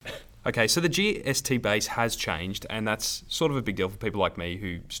Okay, so the GST base has changed, and that's sort of a big deal for people like me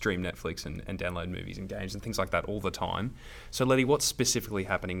who stream Netflix and download movies and games and things like that all the time. So, Letty, what's specifically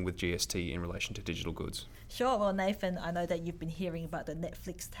happening with GST in relation to digital goods? Sure. Well, Nathan, I know that you've been hearing about the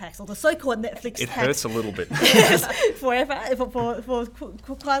Netflix tax, or the so-called Netflix tax. It hurts a little bit.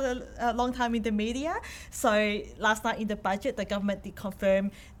 for quite a long time in the media. So last night in the budget, the government did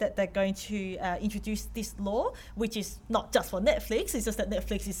confirm that they're going to introduce this law, which is not just for Netflix. It's just that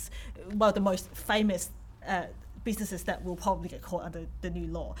Netflix is one of the most famous businesses that will probably get caught under the new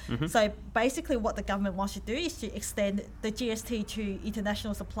law. Mm-hmm. So basically what the government wants to do is to extend the GST to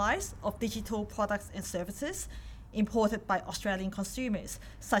international supplies of digital products and services imported by Australian consumers,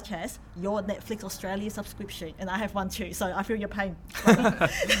 such as your Netflix Australia subscription. And I have one too, so I feel your pain.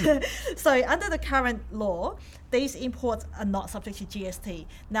 So under the current law, these imports are not subject to GST.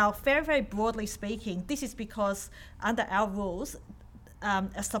 Now, very, very broadly speaking, this is because under our rules,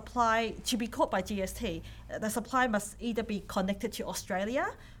 a supply, to be caught by GST, the supply must either be connected to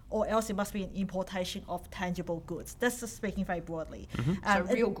Australia or else it must be an importation of tangible goods. That's just speaking very broadly. Mm-hmm.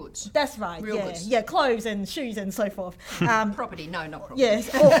 So real goods. That's right, real yeah. goods. Yeah, clothes and shoes and so forth. Property, no, not property. Yes,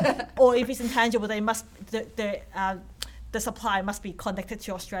 or if it's intangible, they must, the supply must be connected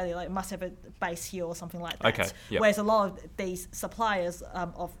to Australia, like it must have a base here or something like that. Okay, yep. Whereas a lot of these suppliers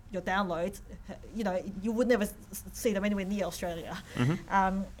of your downloads, you would never see them anywhere near Australia.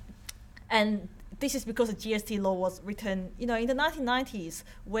 Mm-hmm. And this is because the GST law was written, in the 1990s,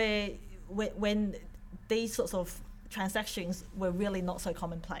 when these sorts of transactions were really not so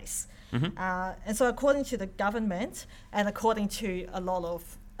commonplace. Mm-hmm. And so according to the government and according to a lot of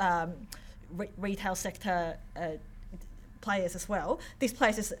retail sector players as well, this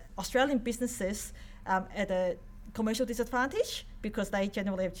places Australian businesses at a commercial disadvantage because they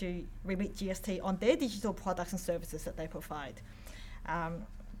generally have to remit GST on their digital products and services that they provide.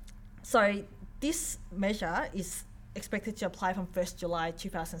 So this measure is expected to apply from 1st July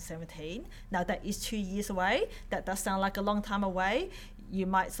 2017. Now that is 2 years away. That does sound like a long time away. You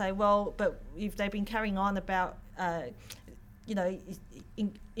might say, well, but if they've been carrying on about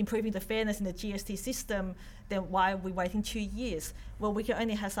improving the fairness in the GST system, then why are we waiting 2 years? Well, we can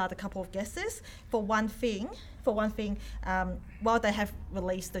only hazard a couple of guesses. For one thing, while they have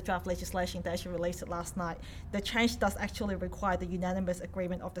released the draft legislation, they actually released it last night, the change does actually require the unanimous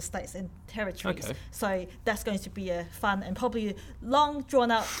agreement of the states and territories. Okay. So that's going to be a fun and probably long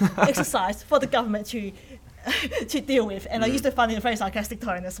drawn-out exercise for the government to deal with. And I use the fun in a very sarcastic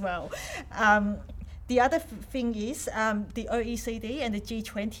tone as well. The other thing is the OECD and the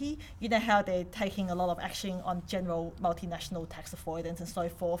G20, you know how they're taking a lot of action on general multinational tax avoidance and so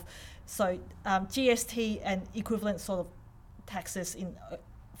forth. So GST and equivalent sort of taxes in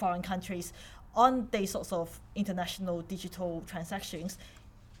foreign countries on these sorts of international digital transactions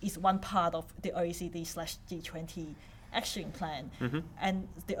is one part of the OECD/G20 action plan. Mm-hmm. And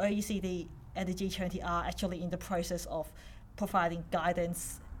the OECD and the G20 are actually in the process of providing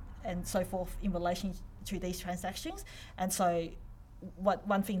guidance and so forth in relation to these transactions. And so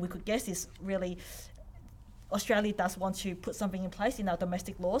one thing we could guess is really Australia does want to put something in place in our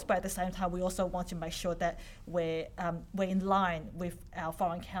domestic laws, but at the same time we also want to make sure that we're in line with our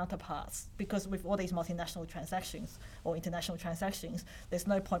foreign counterparts, because with all these multinational transactions or international transactions, there's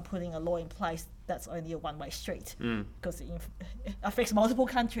no point putting a law in place that's only a one-way street because it affects multiple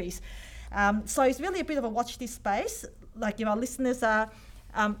countries. So it's really a bit of a watch this space. Like if our listeners are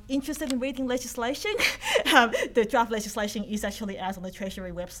interested in reading legislation, the draft legislation is actually out on the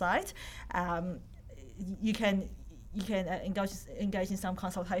Treasury website. You can engage in some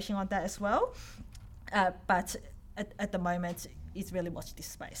consultation on that as well. But at the moment, it's really watch this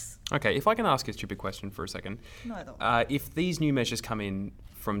space. Okay, if I can ask a stupid question for a second. No, I don't. If these new measures come in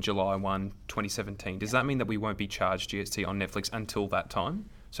from July 1, 2017, does that mean that we won't be charged GST on Netflix until that time?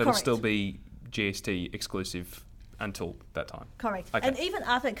 So Correct. It'll still be GST exclusive until that time? Correct. Okay. And even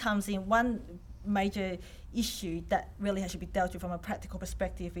after it comes in, one major issue that really has to be dealt with from a practical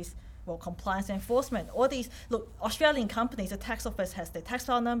perspective is, well, compliance and enforcement. All these, look, Australian companies, the tax office has their tax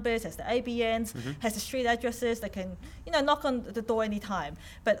file numbers, has the ABNs, has the street addresses, they can, knock on the door anytime.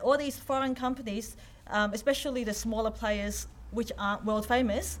 But all these foreign companies, especially the smaller players which aren't world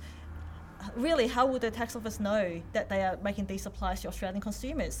famous, really, how would the tax office know that they are making these supplies to Australian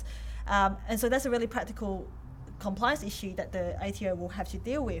consumers? And so that's a really practical compliance issue that the ATO will have to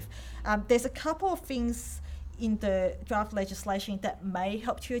deal with. There's a couple of things in the draft legislation that may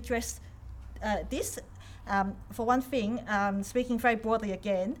help to address this. For one thing, speaking very broadly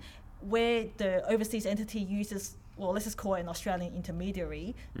again, where the overseas entity uses, well, let's just call it an Australian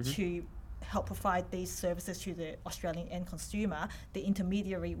intermediary to help provide these services to the Australian end consumer, the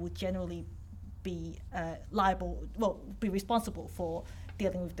intermediary will generally be be responsible for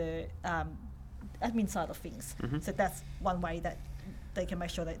dealing with the admin side of things. So that's one way that they can make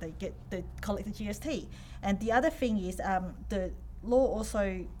sure that they collect the GST. And the other thing is the law also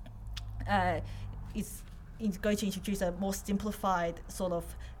is going to introduce a more simplified sort of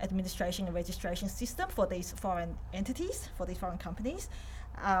administration and registration system for these foreign entities, for these foreign companies.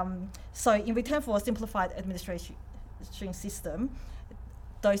 So in return for a simplified administration system,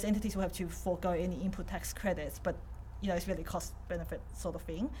 those entities will have to forego any input tax credits, but it's really cost-benefit sort of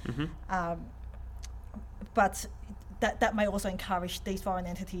thing. But that may also encourage these foreign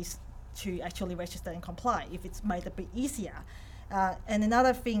entities to actually register and comply if it's made a bit easier. And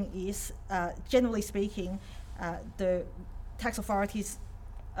another thing is, generally speaking, the tax authorities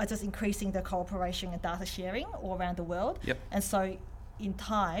are just increasing the cooperation and data sharing all around the world. And so in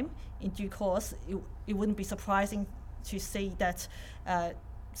due course, it wouldn't be surprising to see that,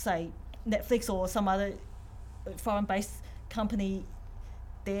 say, Netflix or some other foreign-based company,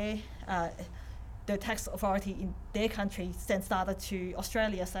 the tax authority in their country sends data to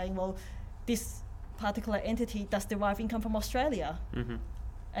Australia saying, well, this particular entity does derive income from Australia.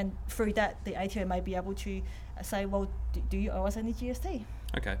 And through that, the ATO may be able to say, well, do you owe us any GST?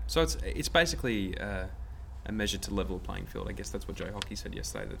 Okay, so it's basically a measure to level the playing field. I guess that's what Joe Hockey said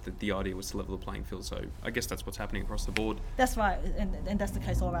yesterday, that the idea was to level the playing field. So I guess that's what's happening across the board. That's right, and that's the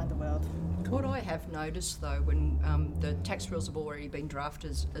case all around the world. What I have noticed, though, when the tax rules have already been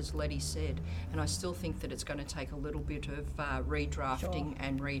drafted, as Letty said, and I still think that it's going to take a little bit of redrafting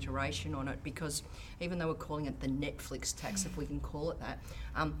and reiteration on it, because even though we're calling it the Netflix tax, if we can call it that,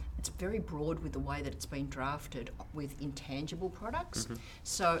 it's very broad with the way that it's been drafted with intangible products.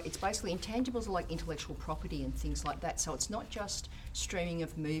 So it's basically intangibles are like intellectual property and things like that. So it's not just streaming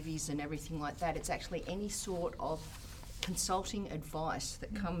of movies and everything like that. It's actually any sort of consulting advice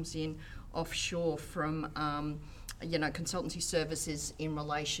that comes in offshore from consultancy services in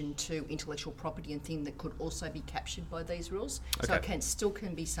relation to intellectual property and things that could also be captured by these rules. So it still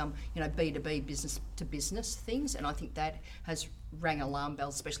can be some B2B, business to business things, and I think that has rang alarm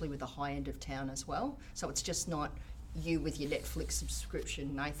bells, especially with the high end of town as well. So it's just not you with your Netflix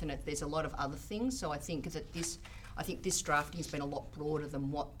subscription, Nathan. There's a lot of other things. So I think that this drafting has been a lot broader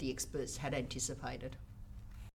than what the experts had anticipated.